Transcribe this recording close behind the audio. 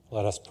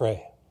Let us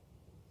pray.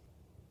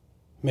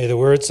 May the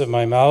words of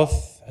my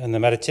mouth and the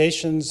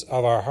meditations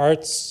of our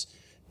hearts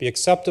be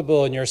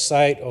acceptable in your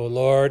sight, O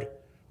Lord,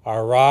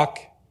 our rock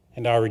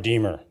and our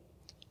Redeemer.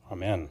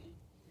 Amen.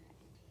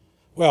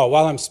 Well,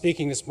 while I'm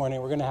speaking this morning,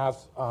 we're going to have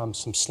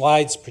some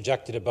slides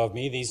projected above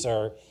me. These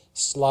are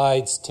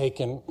slides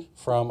taken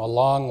from a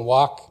long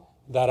walk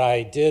that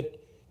I did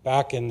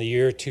back in the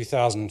year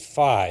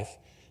 2005.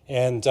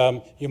 And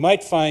you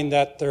might find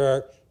that there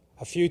are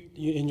a few,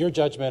 in your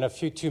judgment, a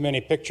few too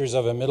many pictures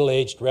of a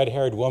middle-aged,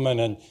 red-haired woman,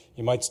 and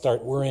you might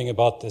start worrying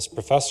about this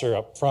professor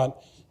up front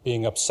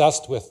being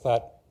obsessed with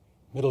that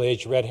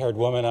middle-aged, red-haired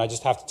woman. I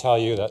just have to tell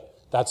you that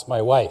that's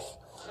my wife.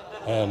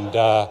 And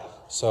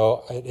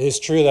so it is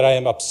true that I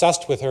am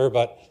obsessed with her,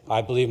 but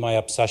I believe my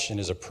obsession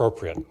is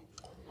appropriate.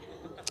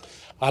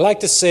 I like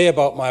to say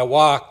about my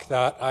walk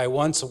that I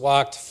once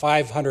walked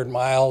 500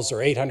 miles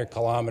or 800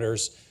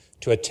 kilometers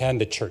to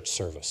attend a church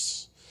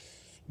service.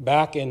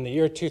 Back in the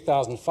year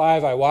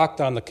 2005, I walked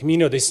on the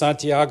Camino de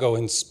Santiago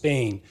in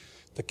Spain.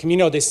 The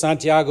Camino de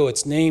Santiago,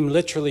 its name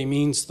literally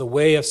means the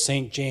Way of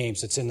St.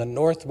 James. It's in the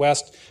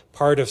northwest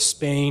part of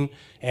Spain,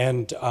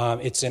 and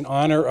it's in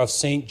honor of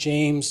St.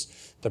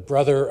 James, the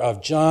brother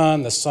of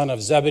John, the son of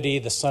Zebedee,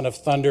 the son of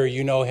thunder.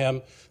 You know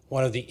him,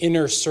 one of the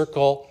inner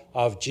circle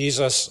of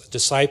Jesus'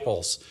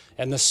 disciples.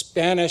 And the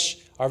Spanish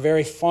are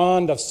very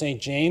fond of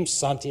St. James,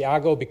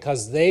 Santiago,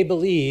 because they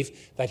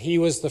believe that he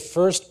was the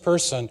first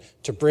person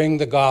to bring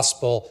the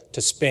gospel to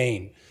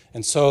Spain.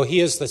 And so he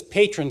is the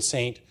patron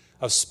saint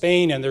of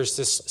Spain, and there's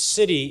this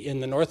city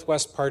in the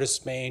northwest part of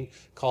Spain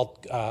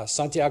called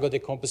Santiago de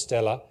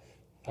Compostela.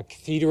 A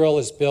cathedral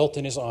is built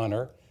in his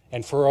honor,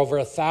 and for over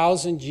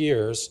 1,000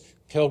 years,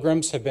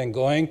 pilgrims have been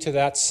going to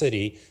that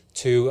city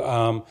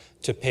to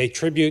pay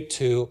tribute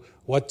to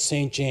what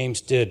St.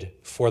 James did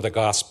for the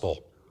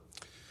gospel.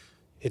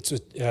 It's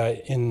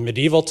in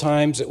medieval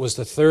times, it was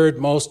the third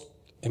most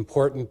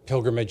important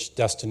pilgrimage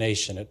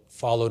destination. It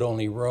followed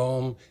only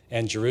Rome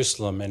and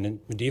Jerusalem, and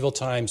in medieval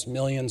times,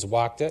 millions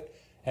walked it.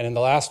 And in the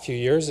last few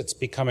years, it's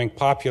becoming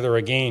popular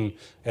again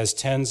as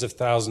tens of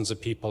thousands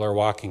of people are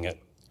walking it.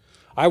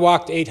 I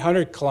walked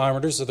 800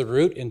 kilometers of the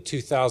route in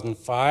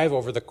 2005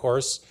 over the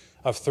course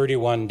of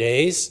 31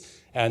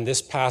 days. And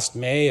this past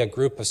May, a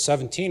group of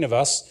 17 of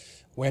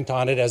us went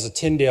on it as a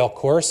Tyndale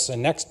course.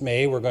 And next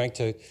May, we're going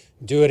to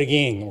do it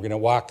again. We're going to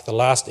walk the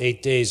last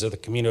 8 days of the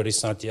Camino de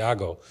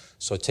Santiago.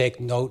 So take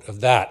note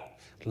of that.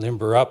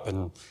 Limber up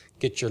and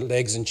get your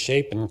legs in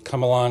shape and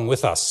come along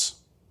with us.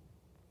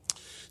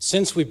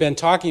 Since we've been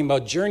talking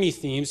about journey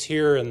themes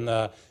here in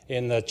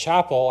the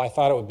chapel, I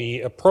thought it would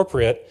be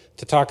appropriate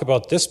to talk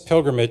about this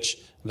pilgrimage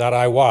that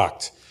I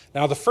walked.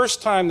 Now, the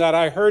first time that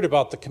I heard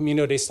about the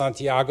Camino de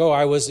Santiago,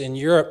 I was in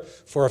Europe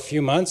for a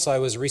few months. I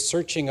was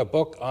researching a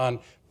book on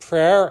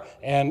prayer,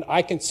 and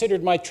I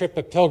considered my trip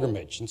a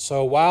pilgrimage. And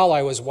so while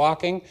I was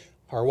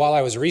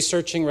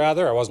researching,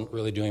 I wasn't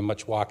really doing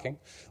much walking.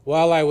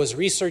 While I was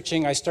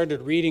researching, I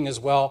started reading as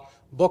well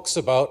books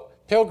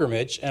about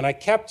pilgrimage, and I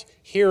kept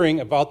hearing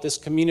about this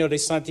Camino de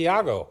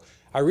Santiago.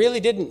 I really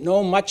didn't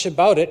know much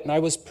about it, and I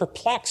was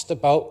perplexed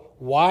about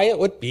why it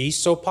would be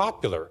so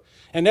popular.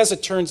 And as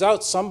it turns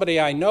out, somebody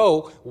I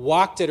know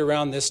walked it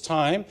around this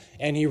time,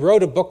 and he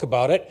wrote a book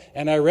about it,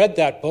 and I read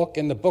that book,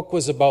 and the book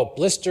was about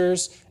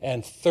blisters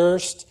and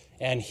thirst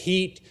and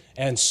heat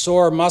and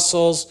sore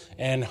muscles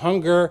and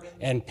hunger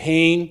and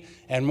pain.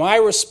 And my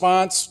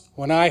response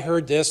when I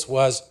heard this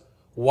was,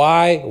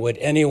 why would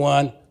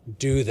anyone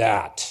do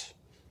that?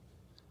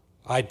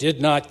 I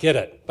did not get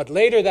it. But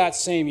later that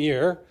same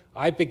year,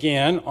 I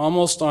began,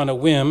 almost on a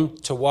whim,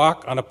 to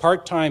walk on a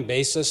part-time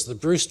basis the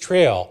Bruce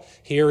Trail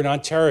here in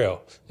Ontario.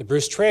 The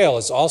Bruce Trail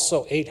is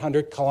also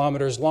 800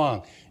 kilometers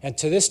long. And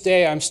to this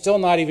day, I'm still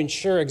not even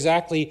sure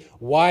exactly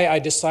why I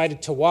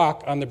decided to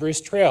walk on the Bruce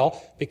Trail,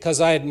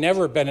 because I had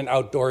never been an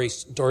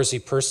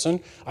outdoorsy person.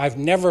 I've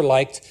never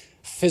liked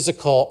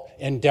physical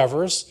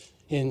endeavors.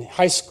 In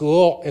high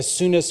school, as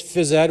soon as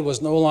phys ed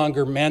was no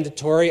longer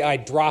mandatory, I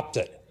dropped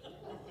it.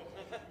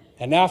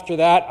 And after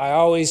that, I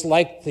always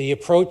liked the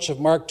approach of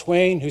Mark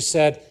Twain, who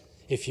said,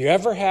 if you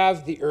ever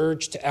have the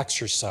urge to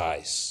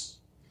exercise,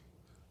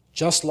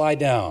 just lie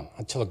down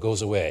until it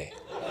goes away.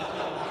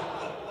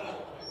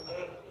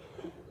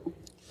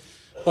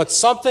 But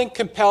something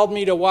compelled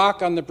me to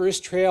walk on the Bruce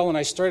Trail, and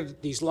I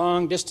started these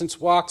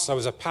long-distance walks. I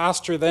was a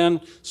pastor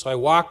then, so I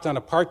walked on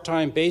a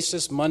part-time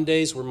basis.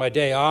 Mondays were my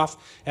day off,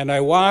 and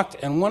I walked.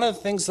 And one of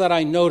the things that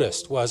I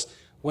noticed was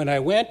when I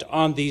went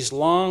on these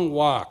long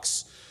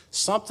walks,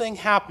 something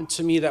happened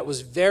to me that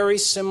was very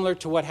similar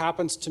to what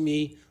happens to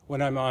me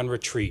when I'm on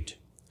retreat.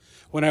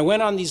 When I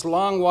went on these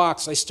long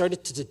walks, I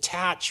started to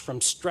detach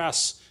from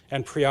stress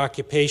and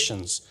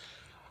preoccupations.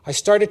 I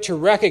started to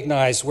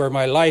recognize where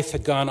my life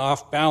had gone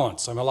off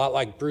balance. I'm a lot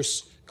like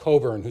Bruce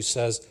Cockburn, who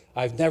says,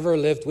 I've never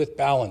lived with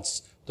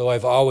balance, though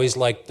I've always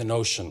liked the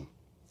notion.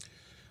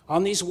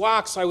 On these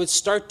walks, I would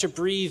start to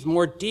breathe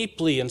more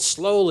deeply and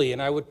slowly,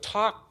 and I would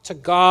talk to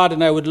God,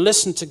 and I would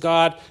listen to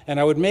God, and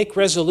I would make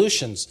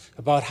resolutions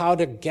about how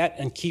to get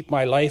and keep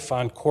my life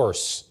on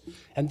course.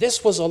 And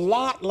this was a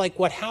lot like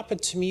what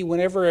happened to me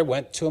whenever I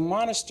went to a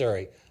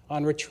monastery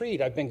on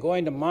retreat. I've been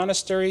going to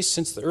monasteries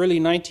since the early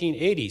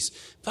 1980s.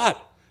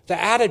 But the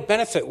added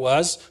benefit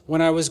was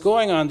when I was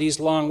going on these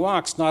long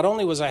walks, not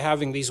only was I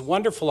having these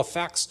wonderful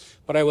effects,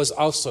 but I was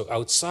also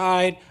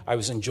outside, I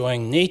was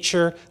enjoying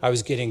nature, I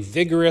was getting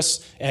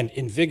vigorous and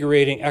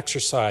invigorating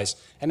exercise.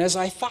 And as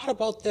I thought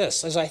about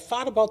this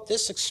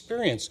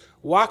experience,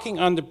 walking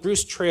on the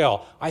Bruce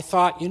Trail, I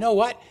thought, you know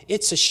what?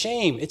 It's a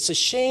shame. It's a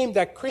shame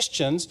that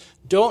Christians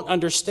don't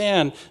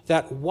understand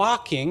that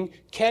walking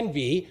can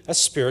be a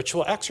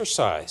spiritual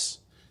exercise.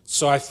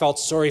 So I felt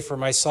sorry for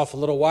myself a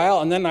little while,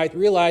 and then I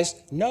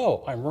realized,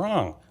 no, I'm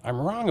wrong. I'm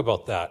wrong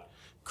about that.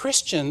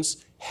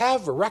 Christians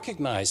have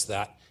recognized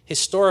that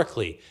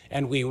historically,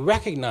 and we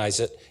recognize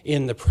it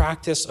in the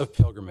practice of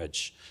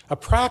pilgrimage, a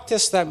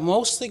practice that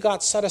mostly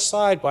got set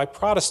aside by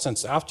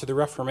Protestants after the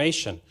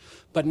Reformation.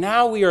 But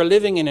now we are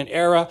living in an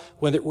era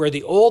where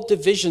the old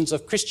divisions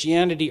of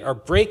Christianity are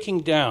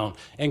breaking down,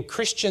 and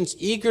Christians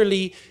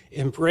eagerly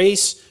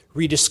embrace,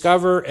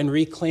 rediscover, and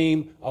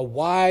reclaim a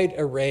wide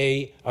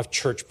array of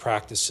church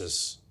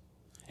practices.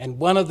 And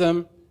one of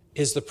them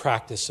is the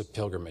practice of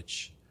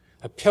pilgrimage.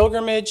 A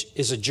pilgrimage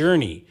is a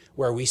journey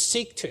where we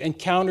seek to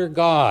encounter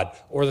God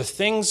or the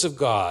things of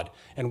God,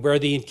 and where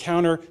the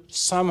encounter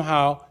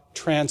somehow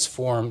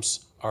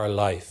transforms our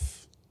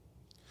life.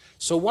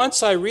 So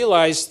once I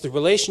realized the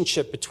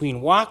relationship between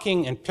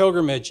walking and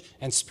pilgrimage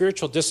and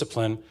spiritual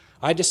discipline,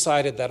 I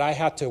decided that I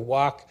had to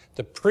walk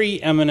the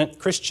preeminent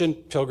Christian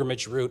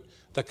pilgrimage route,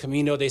 the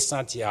Camino de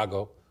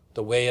Santiago,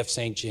 the Way of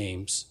St.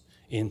 James,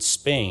 in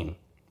Spain.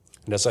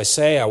 And as I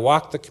say, I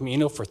walked the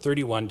Camino for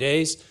 31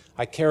 days.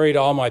 I carried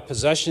all my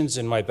possessions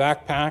in my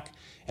backpack,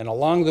 and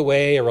along the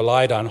way, I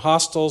relied on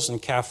hostels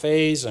and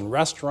cafes and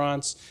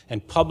restaurants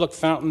and public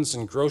fountains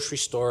and grocery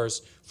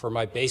stores for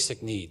my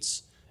basic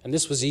needs. And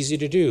this was easy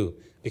to do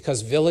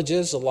because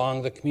villages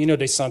along the Camino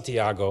de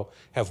Santiago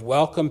have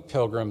welcomed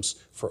pilgrims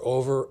for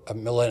over a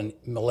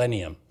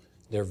millennium.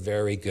 They're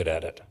very good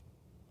at it.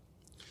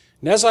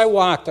 And as I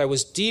walked, I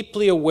was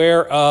deeply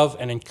aware of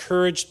and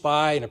encouraged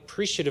by and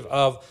appreciative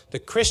of the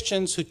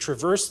Christians who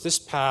traversed this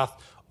path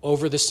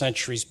over the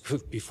centuries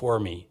before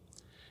me.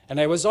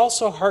 And I was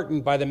also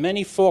heartened by the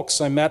many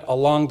folks I met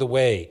along the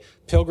way,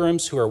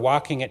 pilgrims who are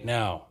walking it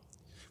now.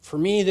 For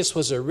me, this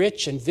was a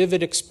rich and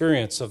vivid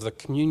experience of the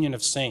communion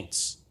of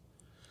saints.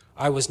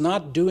 I was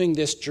not doing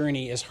this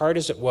journey as hard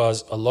as it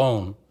was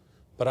alone,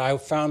 but I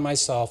found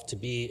myself to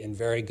be in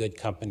very good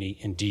company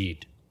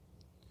indeed.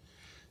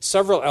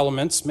 Several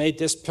elements made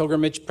this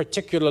pilgrimage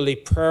particularly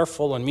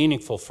prayerful and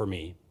meaningful for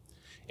me.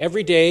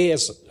 Every day,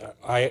 as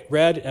I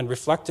read and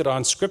reflected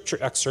on scripture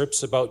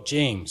excerpts about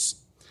James.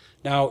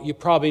 Now, you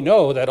probably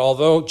know that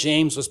although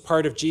James was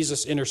part of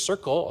Jesus' inner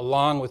circle,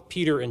 along with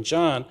Peter and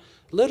John,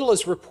 little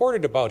is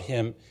reported about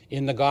him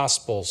in the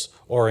Gospels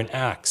or in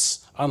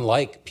Acts,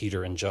 unlike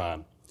Peter and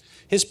John.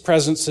 His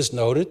presence is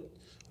noted,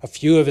 a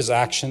few of his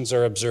actions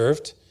are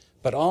observed,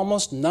 but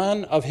almost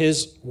none of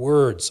his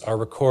words are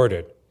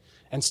recorded.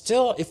 And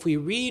still, if we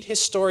read his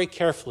story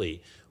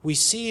carefully, we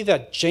see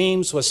that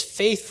James was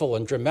faithful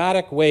in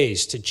dramatic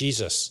ways to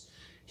Jesus.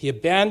 He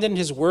abandoned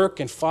his work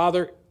and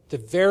father the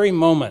very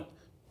moment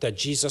that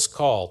Jesus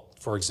called,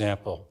 for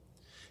example.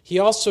 He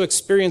also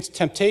experienced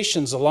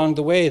temptations along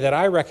the way that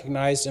I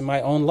recognized in my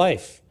own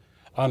life: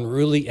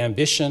 unruly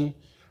ambition,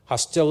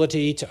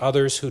 hostility to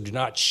others who do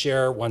not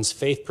share one's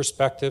faith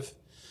perspective,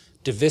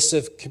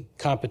 divisive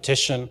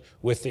competition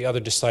with the other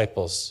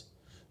disciples.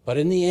 But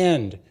in the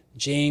end,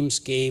 James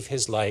gave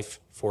his life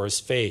for his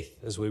faith,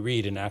 as we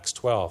read in Acts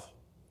 12.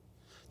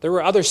 There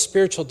were other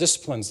spiritual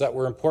disciplines that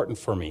were important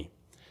for me.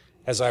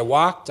 As I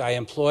walked, I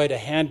employed a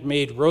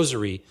handmade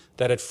rosary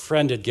that a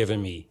friend had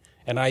given me,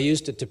 and I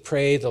used it to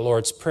pray the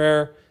Lord's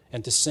Prayer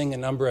and to sing a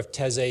number of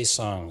Taizé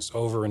songs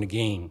over and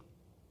again.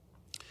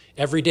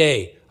 Every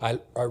day, I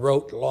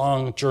wrote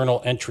long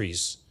journal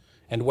entries,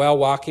 and while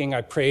walking,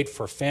 I prayed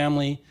for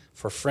family,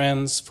 for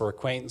friends, for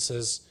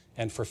acquaintances,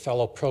 and for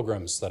fellow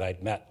pilgrims that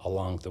I'd met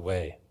along the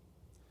way.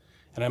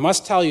 And I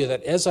must tell you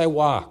that as I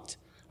walked,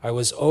 I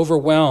was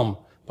overwhelmed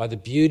by the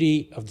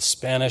beauty of the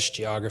Spanish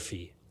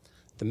geography,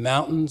 the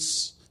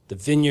mountains, the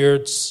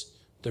vineyards,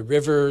 the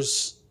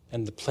rivers,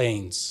 and the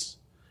plains.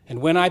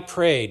 And when I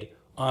prayed,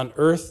 on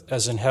earth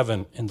as in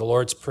heaven, in the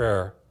Lord's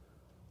Prayer,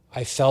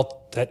 I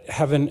felt that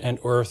heaven and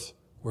earth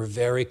were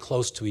very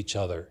close to each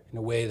other in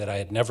a way that I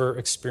had never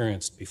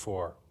experienced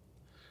before.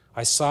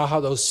 I saw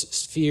how those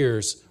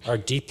spheres are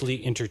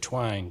deeply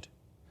intertwined.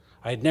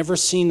 I had never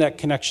seen that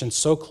connection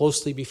so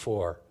closely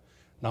before,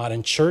 not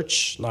in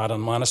church, not on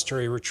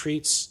monastery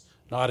retreats,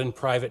 not in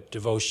private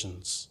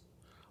devotions.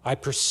 I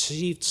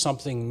perceived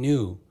something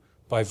new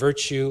by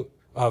virtue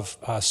of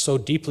so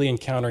deeply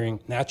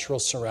encountering natural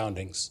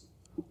surroundings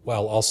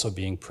while also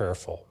being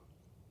prayerful.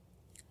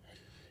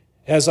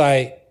 As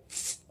I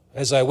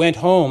went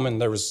home, and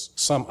there was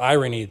some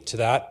irony to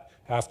that,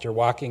 After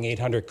walking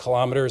 800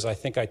 kilometers, I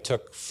think I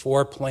took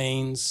 4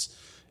 planes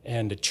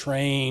and a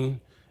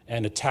train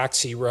and a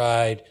taxi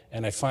ride,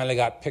 and I finally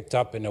got picked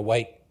up in a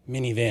white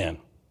minivan.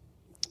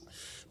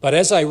 But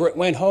as I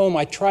went home,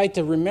 I tried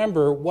to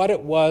remember what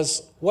it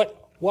was,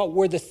 what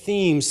were the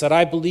themes that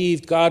I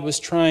believed God was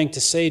trying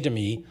to say to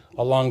me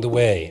along the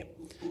way.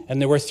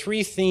 And there were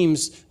 3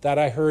 themes that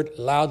I heard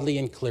loudly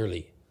and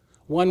clearly.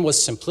 One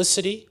was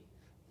simplicity,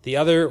 the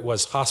other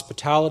was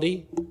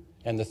hospitality,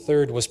 and the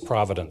third was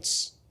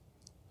providence.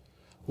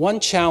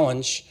 One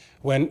challenge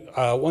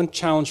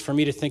for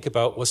me to think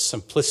about was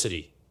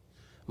simplicity.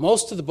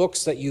 Most of the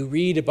books that you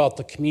read about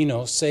the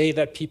Camino say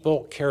that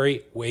people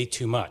carry way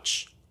too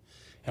much.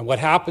 And what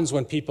happens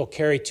when people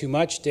carry too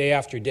much day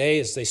after day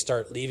is they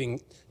start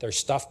leaving their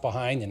stuff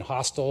behind in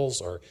hostels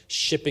or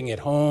shipping it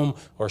home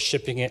or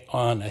shipping it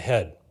on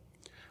ahead.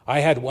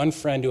 I had one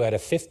friend who had a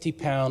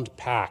 50-pound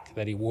pack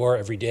that he wore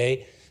every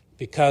day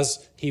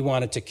because he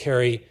wanted to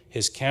carry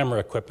his camera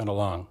equipment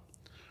along.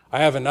 I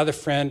have another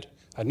friend,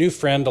 a new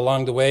friend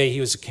along the way. He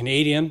was a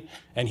Canadian,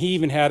 and he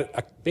even had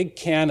a big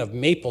can of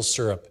maple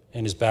syrup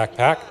in his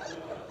backpack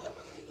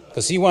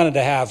because he wanted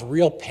to have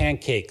real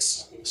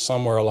pancakes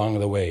somewhere along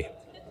the way.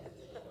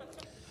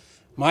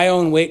 My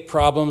own weight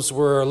problems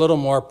were a little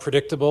more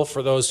predictable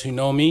for those who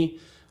know me.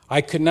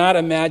 I could not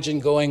imagine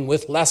going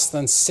with less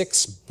than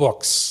 6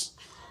 books.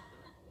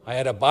 I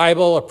had a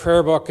Bible, a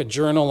prayer book, a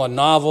journal, a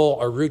novel,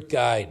 a route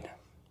guide.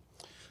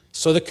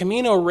 So the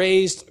Camino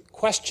raised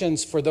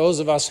questions for those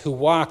of us who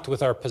walked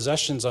with our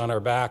possessions on our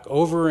back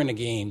over and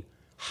again.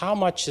 How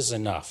much is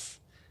enough?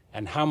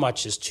 And how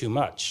much is too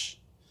much?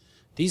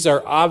 These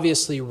are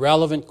obviously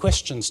relevant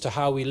questions to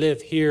how we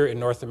live here in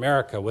North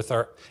America with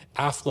our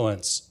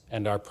affluence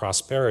and our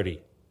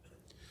prosperity.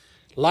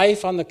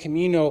 Life on the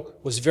Camino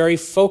was very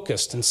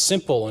focused and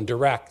simple and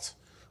direct.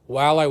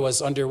 While I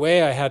was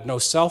underway, I had no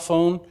cell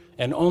phone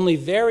and only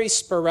very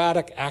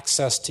sporadic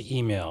access to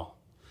email.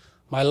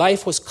 My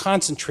life was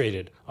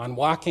concentrated on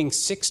walking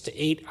 6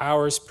 to 8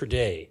 hours per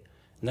day.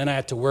 And then I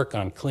had to work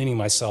on cleaning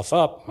myself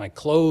up, my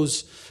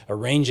clothes,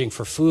 arranging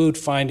for food,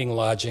 finding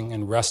lodging,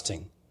 and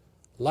resting.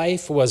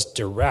 Life was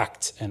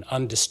direct and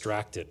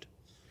undistracted.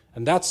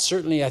 And that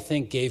certainly, I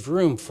think, gave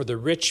room for the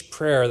rich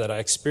prayer that I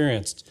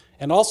experienced,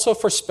 and also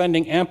for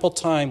spending ample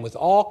time with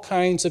all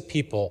kinds of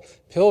people,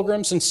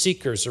 pilgrims and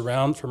seekers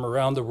from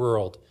around the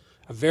world,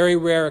 a very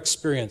rare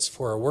experience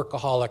for a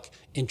workaholic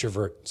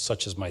introvert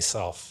such as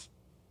myself.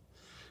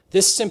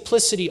 This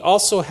simplicity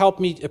also helped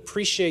me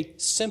appreciate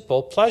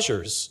simple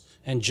pleasures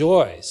and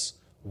joys: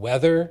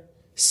 weather,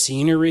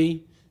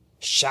 scenery,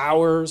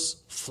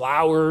 showers,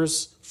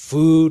 flowers,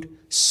 food,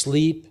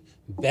 sleep,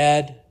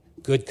 bed,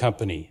 good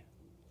company.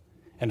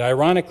 And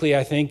ironically,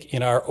 I think,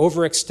 in our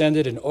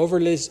overextended and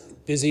overly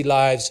busy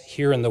lives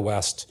here in the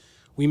West,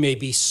 we may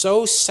be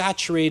so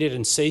saturated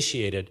and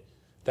satiated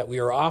that we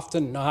are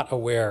often not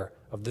aware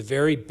of the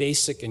very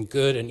basic and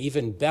good and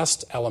even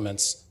best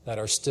elements that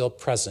are still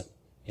present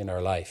in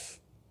our life.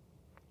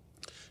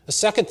 The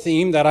second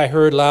theme that I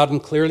heard loud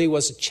and clearly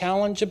was a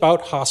challenge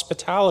about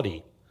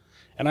hospitality.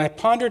 And I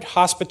pondered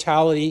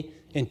hospitality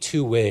in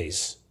 2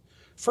 ways.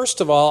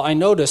 First of all, I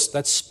noticed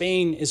that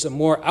Spain is a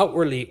more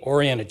outwardly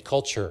oriented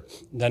culture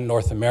than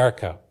North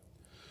America.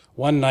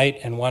 One night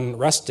and one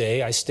rest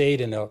day, I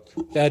stayed in a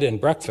bed and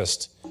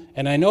breakfast,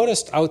 and I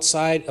noticed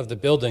outside of the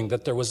building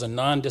that there was a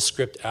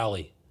nondescript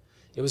alley.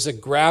 It was a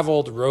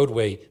graveled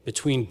roadway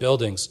between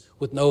buildings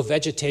with no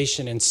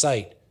vegetation in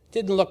sight. It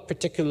didn't look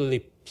particularly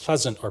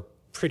pleasant or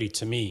pretty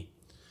to me.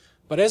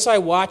 But as I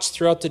watched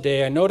throughout the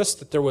day, I noticed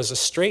that there was a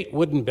straight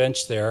wooden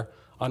bench there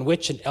on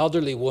which an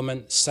elderly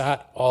woman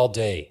sat all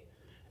day.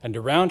 And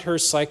around her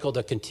cycled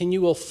a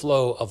continual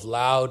flow of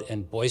loud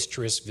and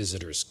boisterous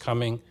visitors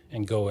coming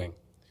and going.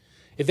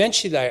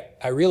 Eventually,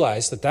 I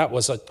realized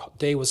that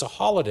day was a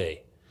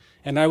holiday,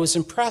 and I was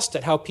impressed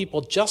at how people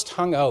just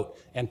hung out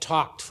and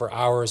talked for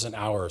hours and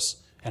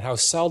hours, and how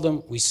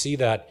seldom we see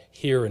that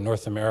here in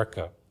North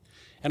America.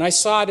 And I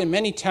saw it in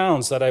many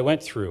towns that I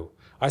went through.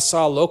 I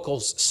saw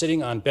locals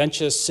sitting on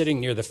benches, sitting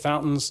near the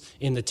fountains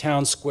in the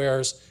town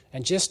squares,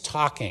 and just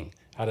talking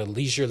at a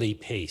leisurely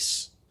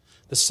pace.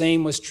 The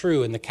same was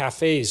true in the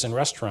cafes and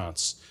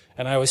restaurants,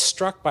 and I was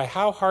struck by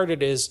how hard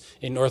it is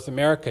in North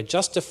America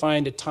just to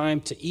find a time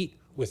to eat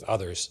with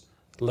others,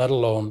 let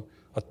alone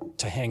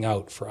to hang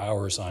out for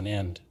hours on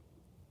end.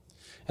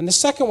 And the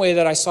second way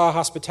that I saw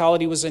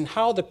hospitality was in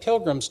how the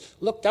pilgrims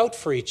looked out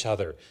for each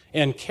other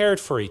and cared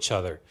for each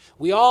other.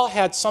 We all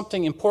had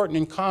something important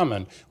in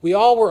common. We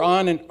all were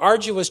on an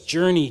arduous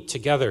journey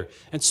together.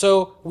 And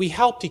so we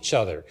helped each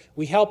other.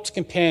 We helped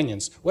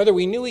companions, whether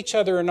we knew each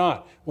other or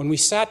not. When we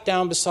sat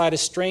down beside a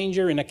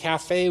stranger in a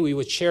cafe, we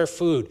would share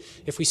food.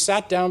 If we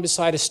sat down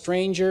beside a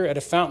stranger at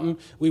a fountain,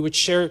 we would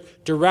share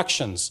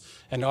directions.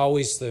 And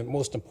always the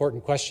most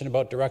important question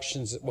about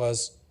directions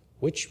was,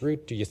 which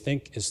route do you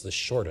think is the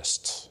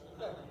shortest?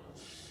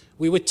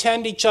 We would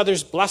tend each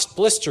other's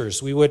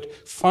blisters. We would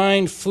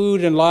find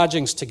food and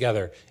lodgings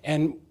together.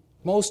 And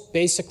most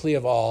basically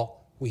of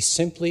all, we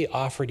simply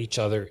offered each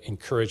other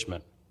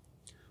encouragement.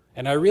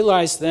 And I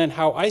realized then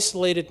how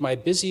isolated my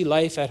busy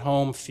life at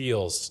home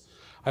feels.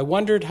 I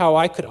wondered how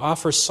I could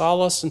offer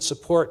solace and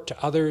support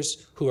to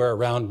others who are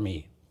around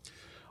me.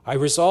 I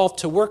resolved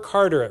to work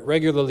harder at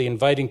regularly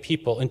inviting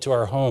people into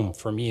our home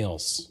for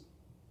meals.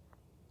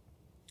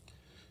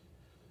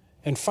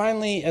 And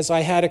finally, as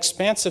I had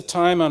expansive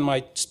time on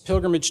my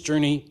pilgrimage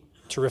journey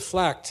to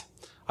reflect,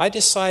 I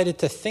decided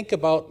to think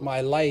about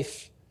my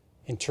life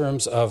in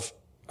terms of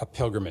a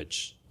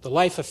pilgrimage. The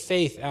life of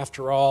faith,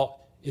 after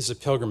all, is a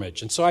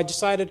pilgrimage. And so I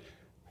decided,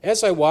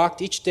 as I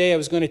walked, each day I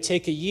was going to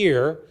take a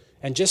year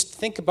and just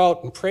think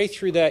about and pray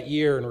through that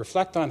year and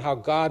reflect on how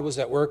God was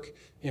at work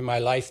in my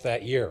life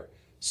that year.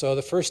 So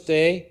the first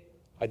day,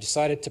 I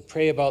decided to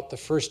pray about the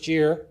first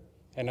year,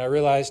 and I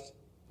realized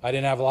I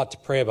didn't have a lot to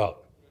pray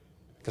about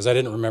because I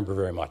didn't remember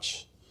very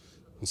much.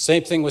 The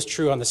same thing was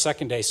true on the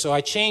second day. So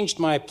I changed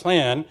my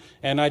plan,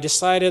 and I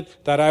decided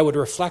that I would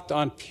reflect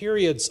on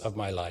periods of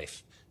my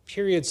life,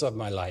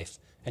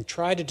 and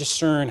try to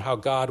discern how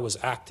God was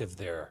active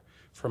there,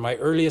 from my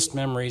earliest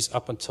memories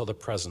up until the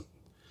present.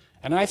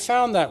 And I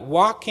found that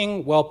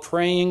walking while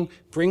praying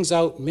brings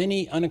out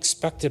many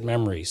unexpected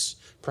memories.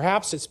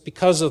 Perhaps it's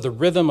because of the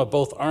rhythm of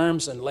both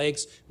arms and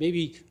legs.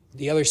 Maybe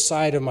the other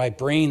side of my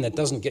brain that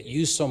doesn't get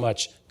used so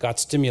much got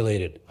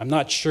stimulated. I'm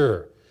not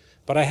sure.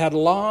 But I had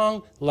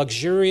long,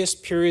 luxurious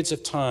periods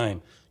of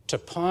time to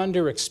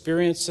ponder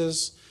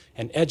experiences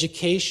and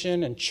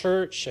education and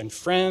church and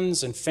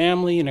friends and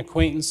family and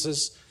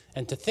acquaintances,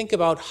 and to think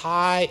about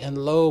high and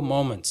low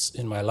moments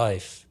in my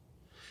life.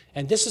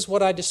 And this is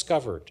what I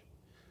discovered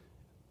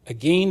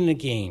again and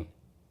again,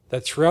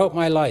 that throughout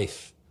my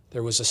life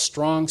there was a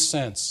strong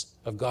sense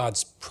of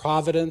God's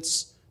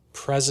providence,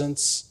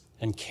 presence,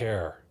 and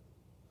care.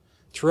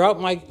 Throughout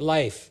my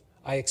life,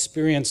 I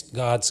experienced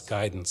God's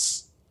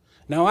guidance.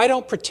 Now, I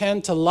don't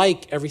pretend to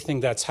like everything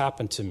that's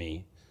happened to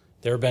me.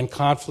 There have been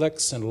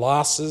conflicts and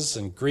losses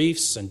and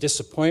griefs and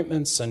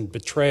disappointments and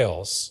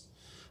betrayals.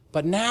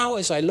 But now,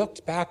 as I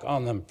looked back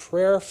on them,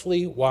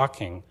 prayerfully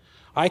walking,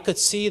 I could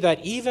see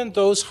that even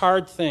those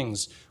hard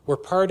things were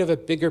part of a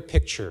bigger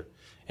picture,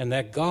 and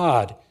that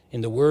God,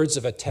 in the words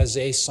of a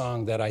Taizé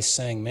song that I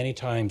sang many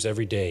times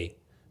every day,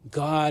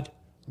 God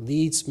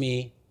leads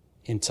me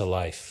into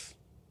life.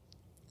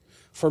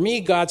 For me,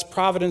 God's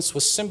providence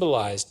was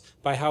symbolized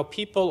by how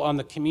people on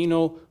the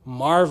Camino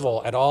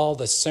marvel at all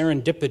the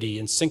serendipity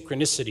and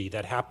synchronicity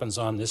that happens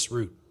on this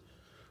route.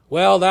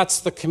 Well,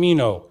 that's the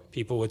Camino,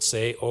 people would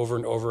say over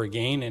and over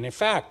again. And in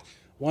fact,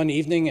 one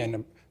evening in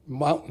a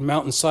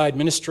mountainside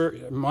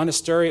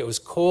monastery, it was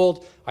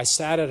cold. I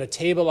sat at a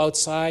table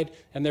outside,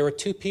 and there were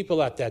two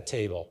people at that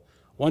table.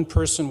 One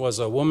person was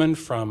a woman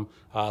from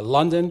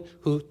London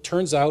who,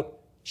 turns out,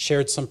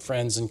 shared some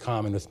friends in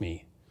common with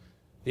me.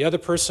 The other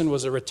person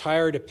was a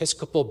retired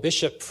Episcopal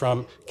bishop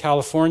from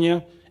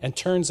California, and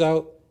turns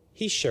out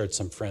he shared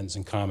some friends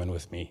in common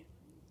with me.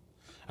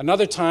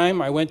 Another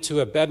time, I went to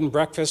a bed and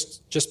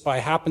breakfast just by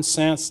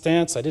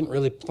happenstance. I didn't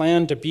really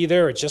plan to be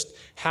there. It just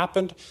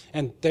happened.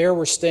 And there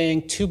were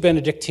staying two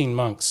Benedictine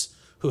monks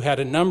who had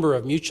a number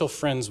of mutual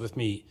friends with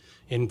me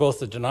in both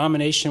the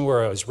denomination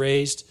where I was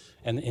raised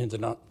and in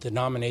the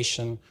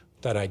denomination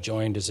that I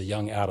joined as a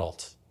young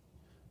adult.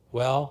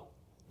 Well,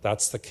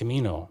 that's the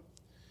Camino.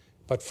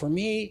 But for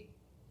me,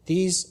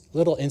 these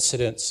little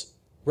incidents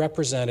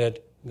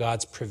represented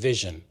God's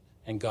provision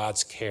and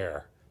God's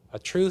care, a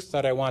truth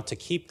that I want to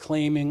keep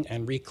claiming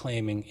and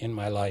reclaiming in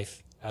my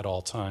life at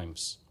all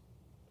times.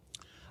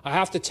 I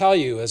have to tell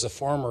you, as a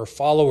former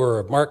follower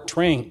of Mark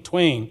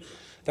Twain,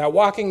 that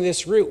walking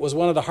this route was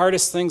one of the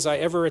hardest things I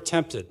ever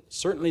attempted,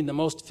 certainly the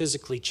most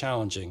physically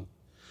challenging.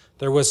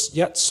 There was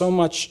so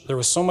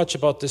much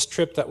about this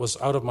trip that was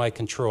out of my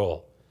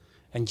control.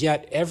 And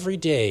yet every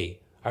day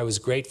I was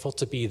grateful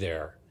to be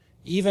there,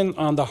 even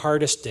on the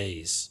hardest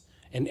days.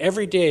 And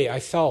every day I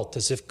felt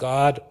as if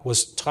God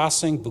was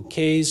tossing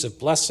bouquets of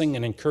blessing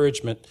and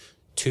encouragement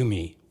to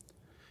me.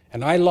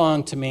 And I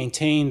longed to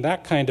maintain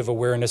that kind of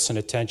awareness and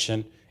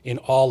attention in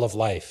all of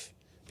life,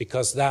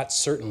 because that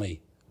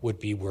certainly would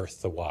be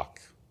worth the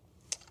walk.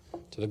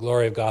 To the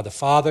glory of God the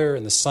Father,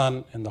 and the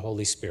Son, and the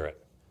Holy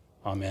Spirit.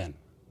 Amen.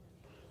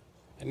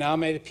 And now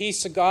may the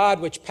peace of God,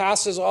 which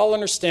passes all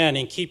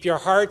understanding, keep your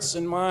hearts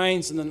and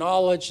minds in the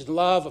knowledge and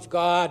love of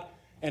God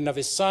and of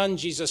his Son,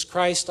 Jesus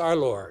Christ our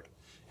Lord.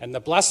 And the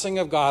blessing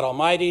of God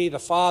Almighty, the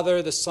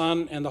Father, the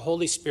Son, and the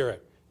Holy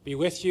Spirit be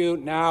with you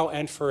now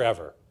and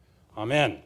forever. Amen.